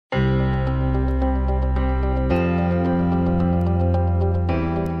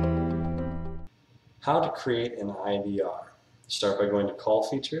How to create an IVR. Start by going to Call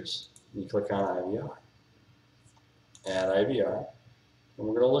Features, and you click on IVR. Add IVR, and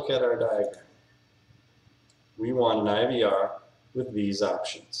we're going to look at our diagram. We want an IVR with these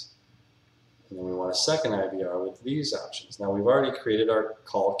options. And then we want a second IVR with these options. Now we've already created our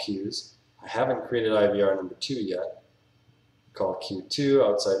call queues. I haven't created IVR number 2 yet. Call queue 2,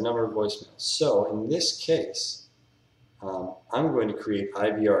 outside number, voicemail. So in this case, I'm going to create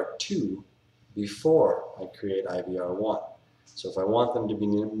IVR 2 before I create IVR 1. So if I want them to be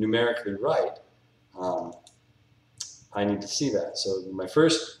numerically right, I need to see that. So my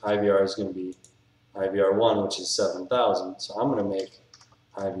first IVR is going to be IVR 1, which is 7,000. So I'm going to make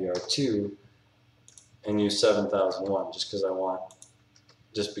IVR 2 and use 7,001 just because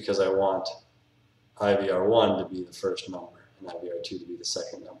I want IVR 1 to be the first number and IVR 2 to be the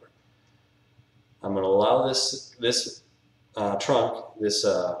second number. I'm going to allow this IVR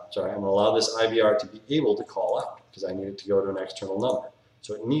to be able to call out because I need it to go to an external number.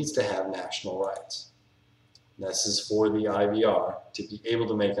 So it needs to have national rights. This is for the IVR to be able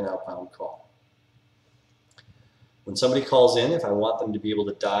to make an outbound call. When somebody calls in, if I want them to be able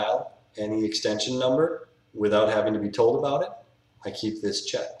to dial any extension number without having to be told about it, I keep this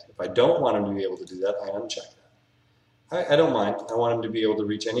checked. If I don't want him to be able to do that, I uncheck that. I don't mind. I want him to be able to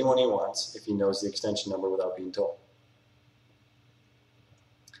reach anyone he wants if he knows the extension number without being told.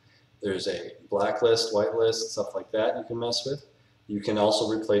 There's a blacklist, whitelist, stuff like that you can mess with. You can also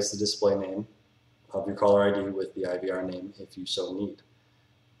replace the display name of your caller ID with the IVR name if you so need.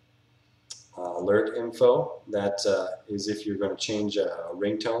 Alert info, that is if you're going to change a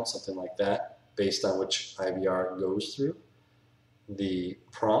ringtone, something like that, based on which IVR goes through. The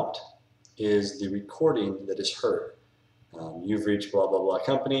prompt is the recording that is heard. You've reached blah, blah, blah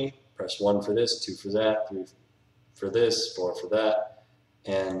company, press 1 for this, 2 for that, 3 for this, 4 for that,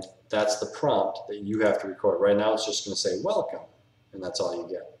 and that's the prompt that you have to record. Right now it's just going to say welcome, and that's all you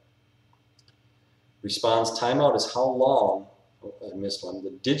get. Response timeout is how long, oh, I missed one,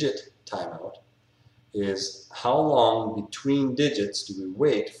 the digit timeout is how long between digits do we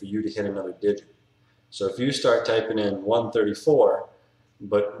wait for you to hit another digit. So if you start typing in 134,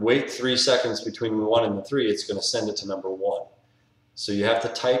 but wait 3 seconds between the 1 and the 3, it's going to send it to number 1. So you have to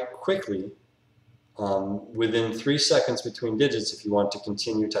type quickly within 3 seconds between digits if you want to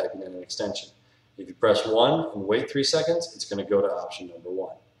continue typing in an extension. If you press 1 and wait 3 seconds, it's going to go to option number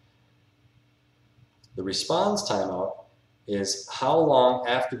 1. The response timeout is how long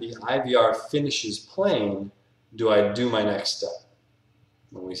after the IVR finishes playing do I do my next step.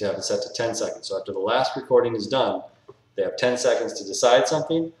 And we have it set to 10 seconds. So after the last recording is done, they have 10 seconds to decide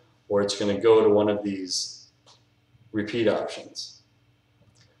something, or it's going to go to one of these repeat options.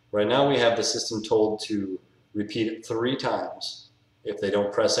 Right now we have the system told to repeat it 3 times if they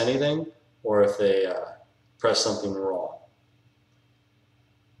don't press anything or if they press something wrong.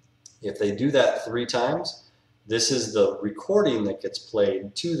 If they do that 3 times, this is the recording that gets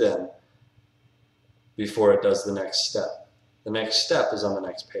played to them before it does the next step. The next step is on the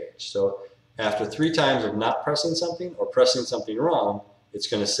next page. So after 3 times of not pressing something or pressing something wrong, it's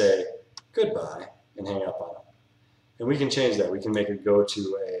going to say goodbye and hang up on them. And we can change that. We can make it go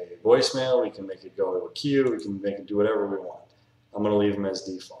to a voicemail. We can make it go to a queue. We can make it do whatever we want. I'm going to leave them as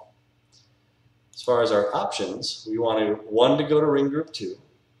default. As far as our options, we want 1 to go to ring group 2,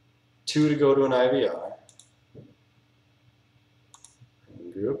 2 to go to an IVR,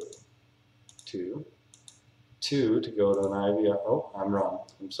 ring group 2, 2 to go to an IVR. Oh, I'm wrong.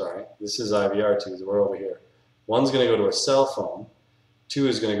 I'm sorry. This is IVR 2, so we're over here. 1's going to go to a cell phone. 2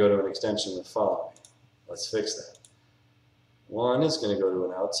 is going to go to an extension with follow me. Let's fix that. 1 is going to go to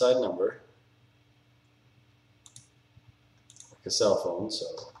an outside number, like a cell phone. So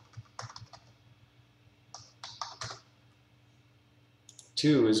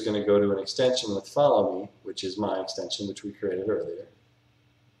 2 is going to go to an extension with follow me, which is my extension, which we created earlier.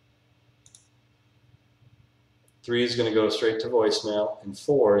 3 is going to go straight to voicemail, and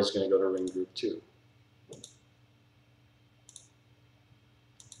 4 is going to go to ring group 2.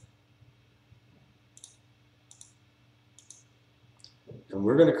 And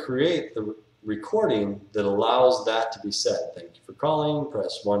we're going to create the recording that allows that to be said. Thank you for calling.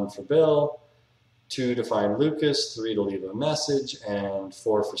 Press 1 for Bill, 2 to find Lucas, 3 to leave a message, and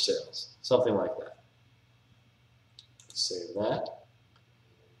 4 for sales. Something like that. Save that.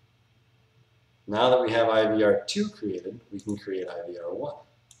 Now that we have IVR 2 created, we can create IVR 1,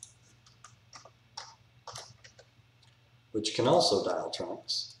 which can also dial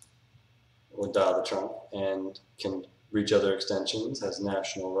trunks, or dial the trunk, and can reach other extensions, has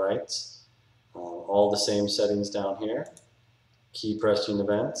national rights, all the same settings down here, key pressing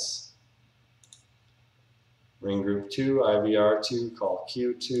events, ring group 2, IVR2, call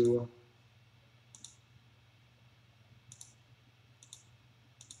Q2.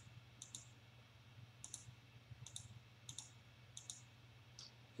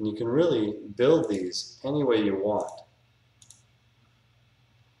 And you can really build these any way you want.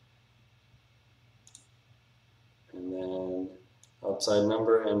 And then outside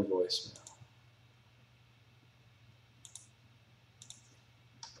number and voicemail.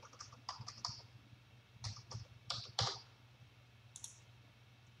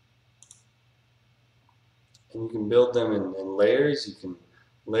 And you can build them in layers. You can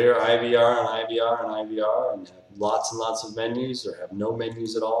layer IVR on IVR on IVR and have lots and lots of menus or have no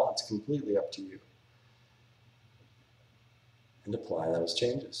menus at all. It's completely up to you. And apply those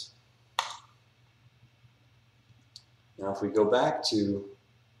changes. Now if we go back to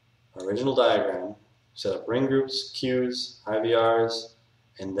our original diagram, set up ring groups, queues, IVRs,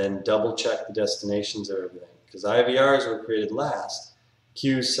 and then double check the destinations of everything. Because IVRs were created last,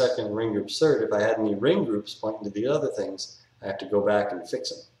 queues second, ring groups third. If I had any ring groups pointing to the other things, I have to go back and fix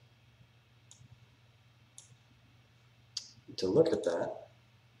them. To look at that,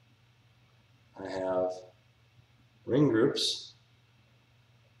 I have ring groups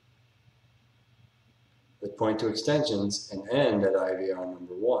that point to extensions and end at IVR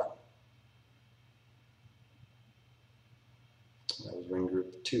number 1. That was ring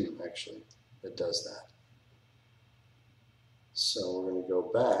group 2, actually, that does that. So we're going to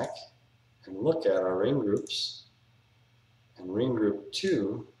go back and look at our ring groups, and ring group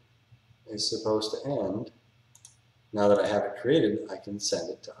 2 is supposed to end. Now that I have it created, I can send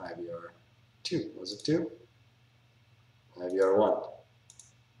it to IVR 2. Was it 2? IVR 1.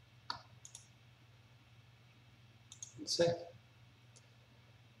 And save.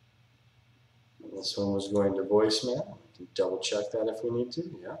 And this one was going to voicemail. We can double check that if we need to,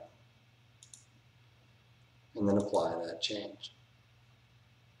 yeah. And then apply that change.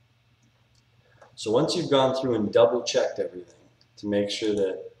 So once you've gone through and double checked everything to make sure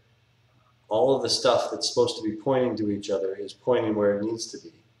that all of the stuff that's supposed to be pointing to each other is pointing where it needs to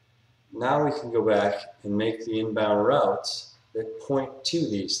be, now we can go back and make the inbound routes that point to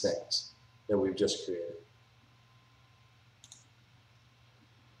these things that we've just created.